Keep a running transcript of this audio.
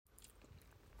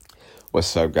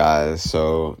What's up, guys?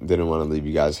 So, didn't want to leave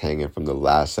you guys hanging from the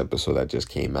last episode that just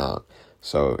came out.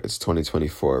 So, it's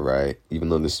 2024, right? Even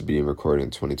though this is being recorded in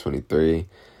 2023,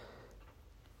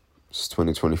 it's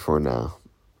 2024 now.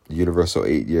 Universal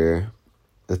 8-year.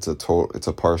 It's a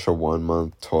partial 1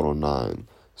 month, total 9.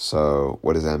 So,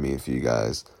 what does that mean for you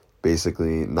guys?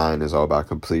 Basically, 9 is all about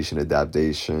completion,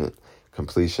 adaptation,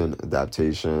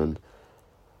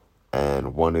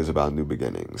 and 1 is about new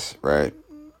beginnings, right?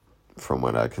 From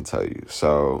what I can tell you.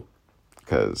 So,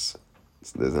 because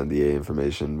there's NDA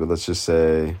information, but let's just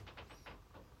say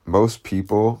most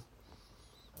people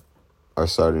are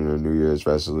starting a New Year's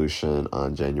resolution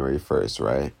on January 1st,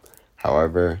 right?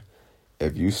 However,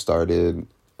 if you started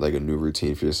like a new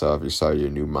routine for yourself, you started your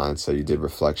new mindset, you did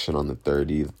reflection on the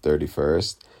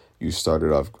 31st, you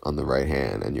started off on the right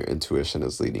hand and your intuition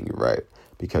is leading you right,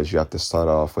 because you have to start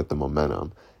off with the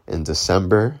momentum. In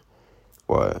December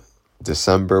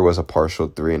was a partial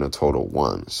 3 and a total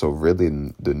 1. So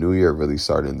really, the new year really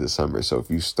started in December. So if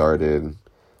you started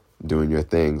doing your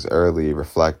things early,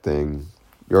 reflecting,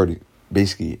 you already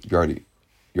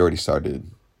started.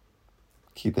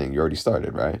 Key thing, you already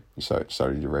started, right? You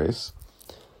started your race.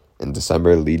 In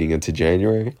December, leading into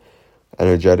January,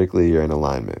 energetically, you're in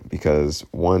alignment. Because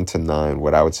 1 to 9,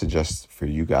 what I would suggest for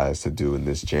you guys to do in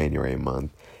this January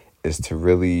month is to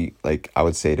really, I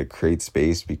would say, to create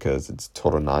space, because it's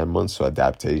total 9 months. So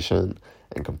adaptation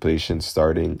and completion,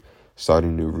 starting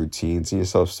new routines in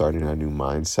yourself, starting a new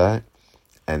mindset,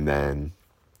 and then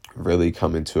really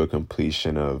coming to a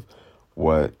completion of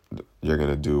what you're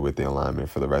going to do with the alignment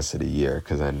for the rest of the year.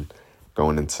 Because then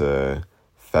going into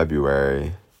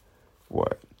February,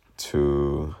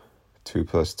 2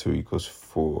 plus 2 equals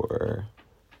 4,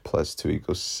 plus 2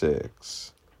 equals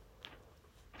 6,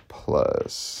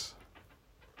 plus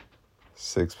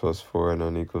 6 plus 4 and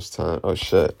 9 equals 10. Oh,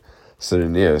 shit.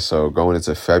 Sitting near. So going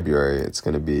into February, it's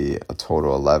going to be a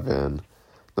total 1,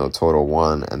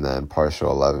 and then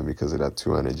partial 11 because of that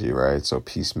 2 energy, right? So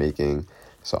peacemaking.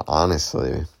 So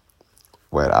honestly,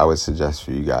 what I would suggest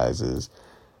for you guys is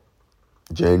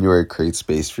January, create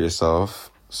space for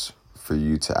yourself for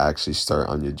you to actually start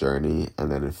on your journey.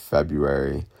 And then in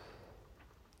February,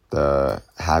 the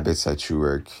habits that you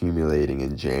were accumulating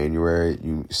in January,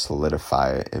 you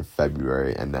solidify it in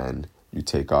February, and then you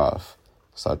take off.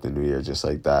 Start the new year just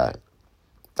like that.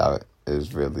 That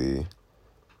is really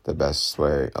the best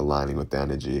way, aligning with the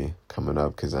energy coming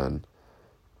up, because then,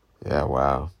 yeah,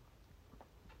 wow.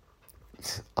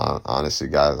 Honestly,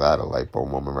 guys, I had a light bulb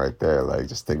moment right there,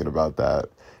 just thinking about that,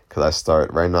 because I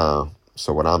start right now.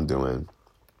 So what I'm doing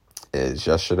is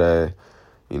yesterday,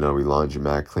 we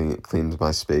laundromat, cleaned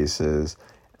my spaces,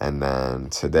 and then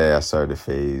today I started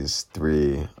phase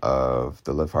 3 of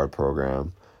the Live Hard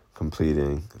program,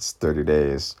 completing. It's 30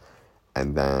 days,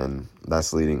 and then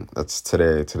that's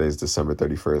today. Today's December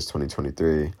 31st,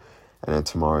 2023, and then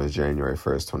tomorrow is January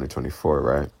 1st, 2024,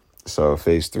 right? So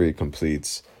phase 3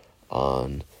 completes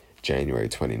on January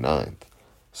 29th.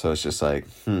 So it's just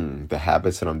the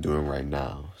habits that I'm doing right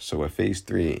now. So what phase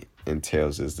 3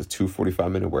 entails is the 2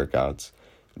 45-minute workouts,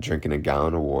 drinking a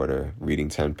gallon of water, reading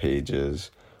 10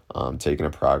 pages, taking a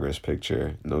progress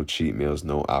picture, no cheat meals,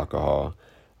 no alcohol,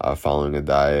 following a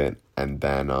diet, and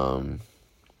then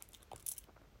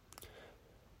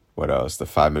what else? The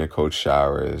 5-minute cold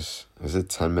showers. Is it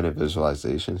 10-minute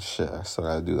visualization? Shit, I still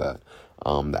gotta do that.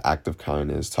 The act of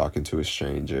kindness, talking to a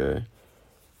stranger.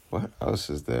 What else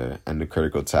is there? And the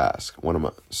critical task.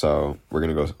 So we're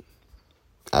gonna go.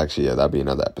 Actually, yeah, that'd be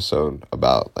another episode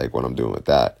about what I'm doing with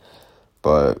that.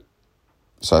 But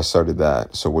so I started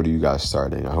that. So what are you guys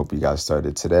starting? I hope you guys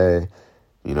started today.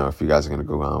 If you guys are gonna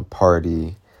go out and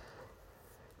party,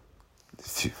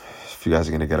 if you guys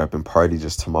are gonna get up and party,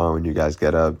 just tomorrow when you guys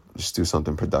get up, just do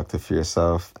something productive for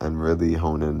yourself and really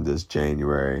hone in this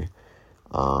January.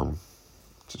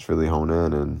 Just really hone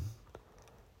in and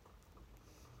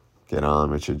get on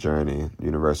with your journey.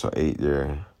 Universal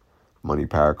 8-year, money,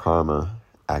 power, karma.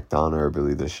 Act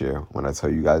honorably this year. When I tell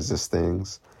you guys these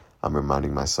things, I'm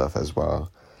reminding myself as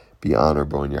well. Be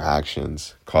honorable in your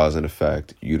actions. Cause and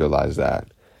effect. Utilize that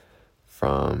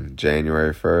from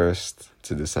January 1st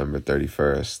to December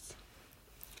 31st.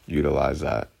 Utilize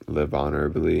that. Live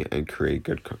honorably and create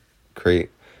good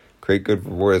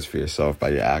rewards for yourself by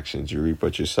your actions. You reap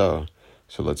what you sow.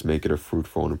 So let's make it a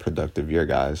fruitful and productive year,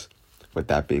 guys. With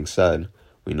that being said,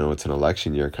 we know it's an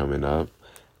election year coming up.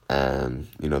 And,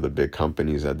 the big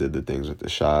companies that did the things with the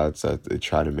shots that they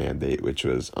tried to mandate, which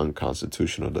was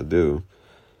unconstitutional to do,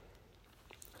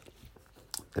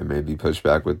 it may be pushed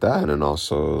back with that. And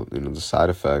also, the side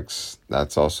effects,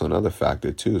 that's also another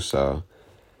factor too. So,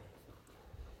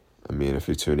 I mean, if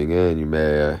you're tuning in, you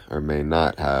may or may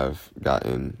not have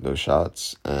gotten those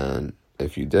shots. And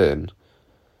if you did,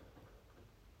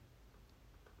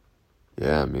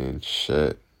 yeah, I mean,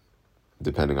 shit.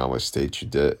 Depending on what state you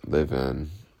did live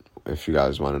in, if you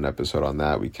guys want an episode on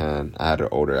that, we can. I had an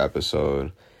older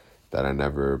episode that I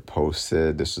never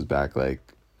posted. This was back I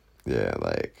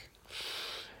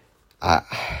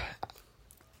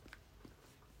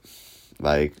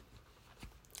like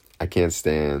I can't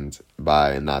stand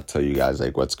by and not tell you guys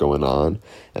like what's going on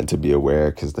and to be aware,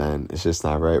 because then it's just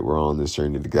not right. We're all on this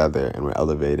journey together and we're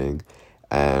elevating,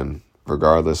 and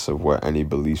regardless of what any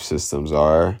belief systems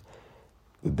are,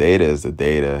 the data is the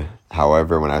data.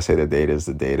 However, when I say the data is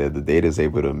the data is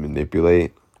able to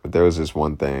manipulate. But there was this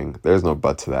one thing. There's no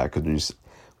but to that, because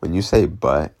when you say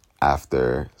but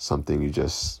after something you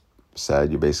just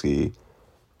said, you're basically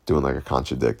doing like a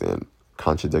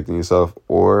contradicting yourself,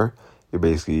 or you're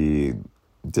basically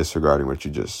disregarding what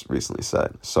you just recently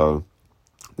said. So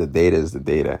the data is the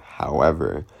data.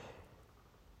 However,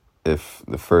 if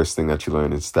the first thing that you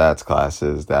learn in stats class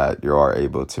is that you are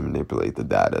able to manipulate the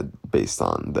data based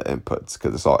on the inputs,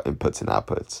 because it's all inputs and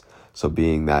outputs. So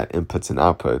being that inputs and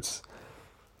outputs,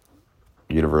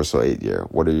 universal 8-year,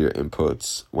 what are your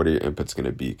inputs? What are your inputs going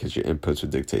to be? Because your inputs will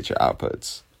dictate your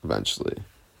outputs eventually.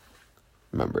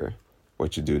 Remember,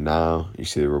 what you do now, you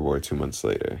see the reward 2 months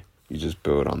later. You just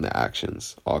build on the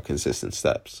actions, all consistent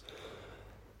steps.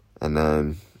 And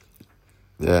then,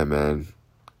 yeah, man,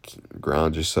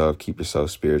 ground yourself, keep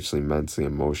yourself spiritually, mentally,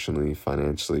 emotionally,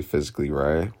 financially, physically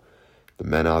right. The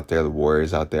men out there, the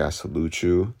warriors out there, I salute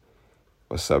you.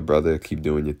 What's up, brother? Keep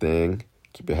doing your thing.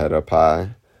 Keep your head up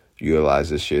high. Utilize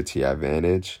this year to your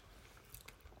advantage.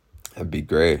 That'd be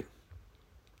great.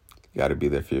 You got to be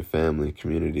there for your family,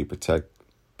 community, protect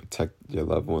your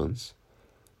loved ones.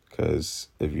 Because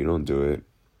if you don't do it,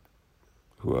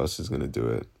 who else is going to do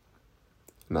it?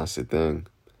 And that's the thing.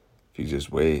 If you just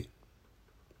wait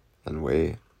and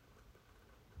wait,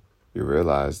 you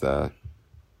realize that,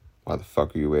 why the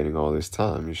fuck are you waiting all this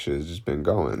time? You should have just been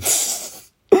going.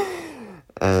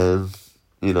 And,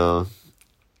 you know,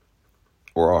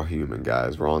 we're all human,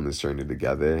 guys. We're all on this journey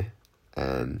together.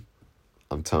 And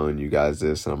I'm telling you guys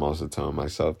this, and I'm also telling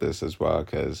myself this as well,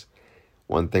 because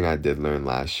one thing I did learn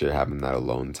last year, having that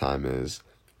alone time, is,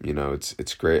 you know,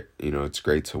 it's great. You know, it's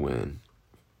great to win.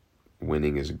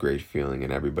 Winning is a great feeling,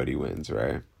 and everybody wins,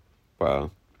 right?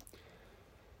 Well,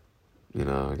 you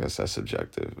know, I guess that's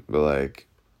subjective. But, like,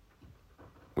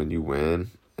 when you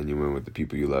win, and you win with the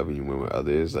people you love, and you win with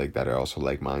others, like, that are also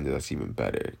like-minded, that's even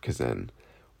better. Because then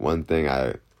one thing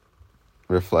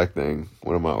reflecting,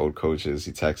 one of my old coaches,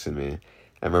 he texted me.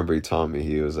 I remember he told me,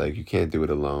 he was like, you can't do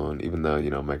it alone. Even though, you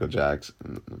know, Michael Jordan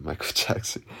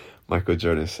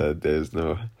said there's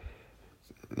no,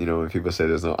 you know, when people say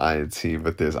there's no I in team,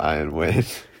 but there's I in win.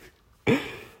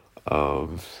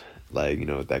 Like, you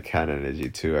know, with that kind of energy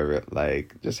too.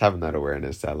 Like, just having that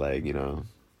awareness that, like, you know,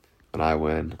 when I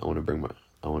win, I want to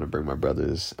bring my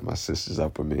brothers and my sisters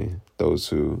up with me. Those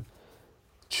who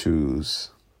choose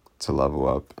to level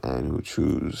up and who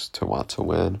choose to want to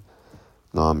win.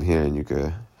 No, I'm here, and you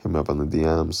could hit me up on the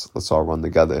DMs. Let's all run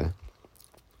together.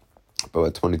 But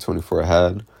with 2024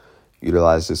 ahead,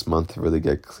 utilize this month to really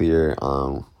get clear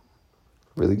on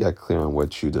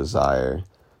what you desire.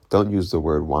 Don't use the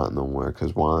word want no more,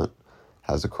 because want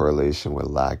has a correlation with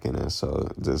lack in it. So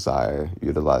desire,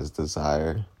 utilize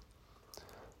desire,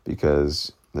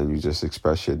 because then you just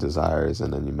express your desires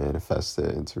and then you manifest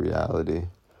it into reality.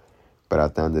 But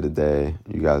at the end of the day,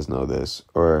 you guys know this,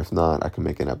 or if not, I can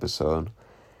make an episode.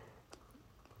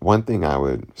 One thing I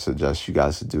would suggest you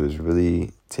guys to do is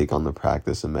really take on the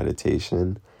practice of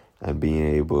meditation and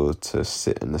being able to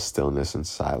sit in the stillness and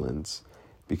silence.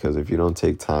 Because if you don't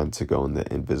take time to go in the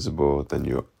invisible, then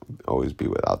you'll always be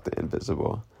without the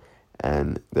invisible.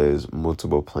 And there's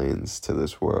multiple planes to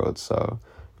this world. So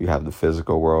you have the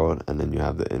physical world, and then you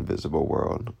have the invisible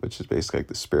world, which is basically like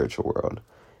the spiritual world.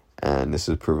 And this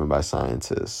is proven by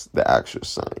scientists, the actual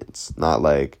science. Not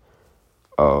like,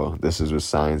 oh, this is what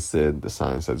science did, the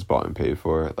science that's bought and paid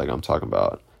for. Like, I'm talking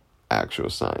about actual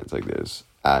science. Like, there's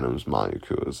atoms,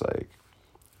 molecules, like,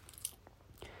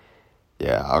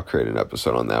 yeah, I'll create an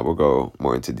episode on that. We'll go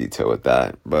more into detail with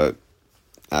that. But,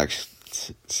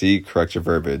 actually, see, correct your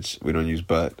verbiage. We don't use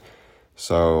but.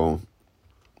 So,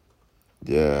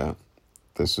 yeah,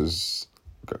 this is,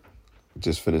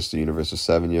 just finished the Universal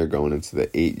 7-year, going into the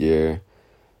 8-year.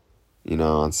 You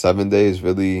know, on 7 days,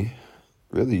 really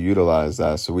utilize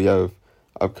that. So we have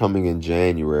upcoming in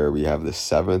January, we have the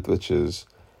 7th, which is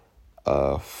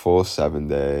a full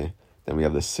 7-day. Then we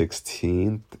have the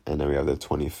 16th, and then we have the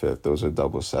 25th. Those are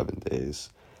double 7 days.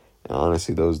 And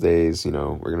honestly, those days,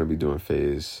 we're gonna be doing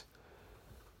phase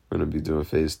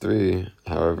 3.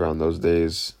 However, on those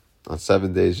days, on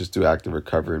 7 days, just do active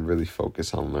recovery and really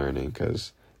focus on learning,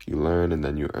 because you learn and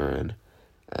then you earn.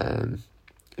 And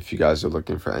if you guys are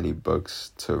looking for any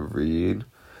books to read,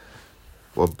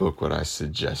 what book would I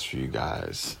suggest for you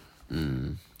guys?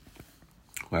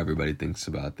 What everybody thinks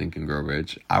about Think and Grow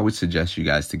Rich. I would suggest you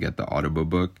guys to get the Audible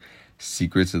book,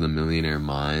 Secrets of the Millionaire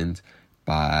Mind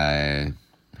by...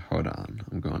 Hold on.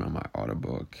 I'm going on my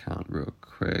Audible account real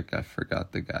quick. I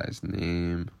forgot the guy's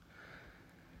name.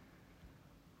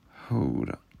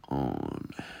 Hold on.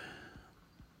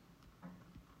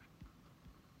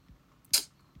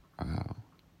 Wow.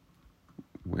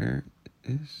 Where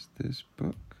is this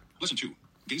book? Lesson 2.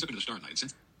 Gaze up into the starlight.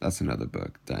 That's another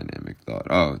book, Dynamic Thought.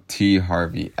 Oh, T.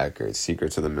 Harvey Eckert,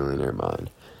 Secrets of the Millionaire Mind.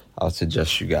 I'll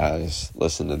suggest you guys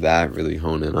listen to that, really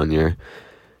hone in on your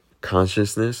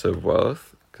consciousness of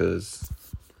wealth, because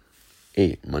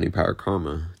 8, money, power,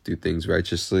 karma. Do things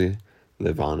righteously,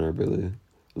 live honorably.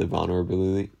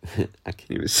 I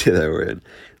can't even say that word.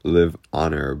 Live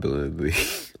honorably.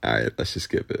 All right, let's just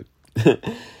skip it.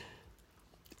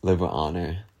 Live with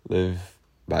honor. Live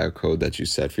by a code that you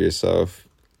set for yourself.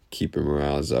 Keep your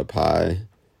morals up high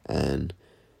and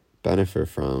benefit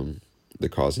from the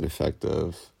cause and effect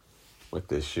of what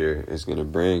this year is going to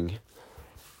bring.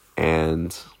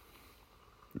 And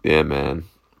yeah, man,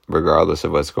 regardless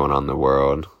of what's going on in the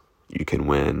world, you can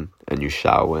win and you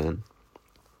shall win.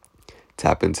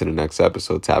 Tap into the next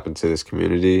episode. Tap into this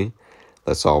community.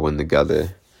 Let's all win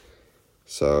together.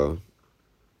 So,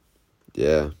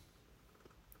 yeah.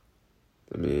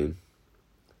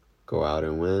 Go out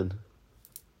and win.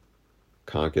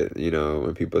 Conquer,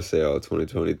 when people say,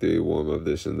 2023, warm up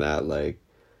this and that,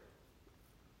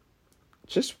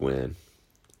 just win.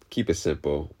 Keep it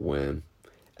simple, win.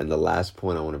 And the last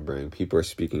point I want to bring, people are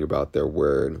speaking about their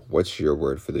word. What's your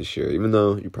word for this year? Even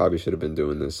though you probably should have been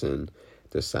doing this in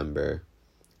December,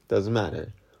 doesn't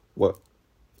matter. What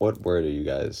word are you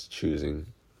guys choosing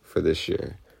for this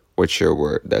year? What's your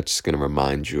word that's going to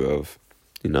remind you of,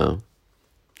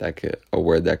 a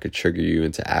word that could trigger you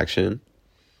into action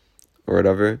or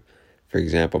whatever? For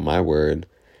example, my word,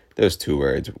 there's 2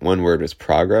 words. One word was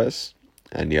progress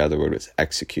and the other word was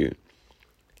execute.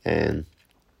 And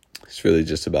it's really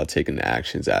just about taking the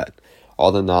actions at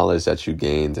all the knowledge that you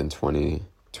gained in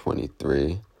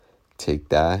 2023. Take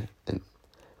that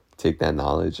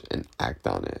knowledge and act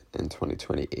on it in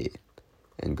 2028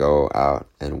 and go out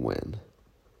and win.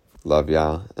 Love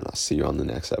y'all, and I'll see you on the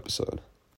next episode.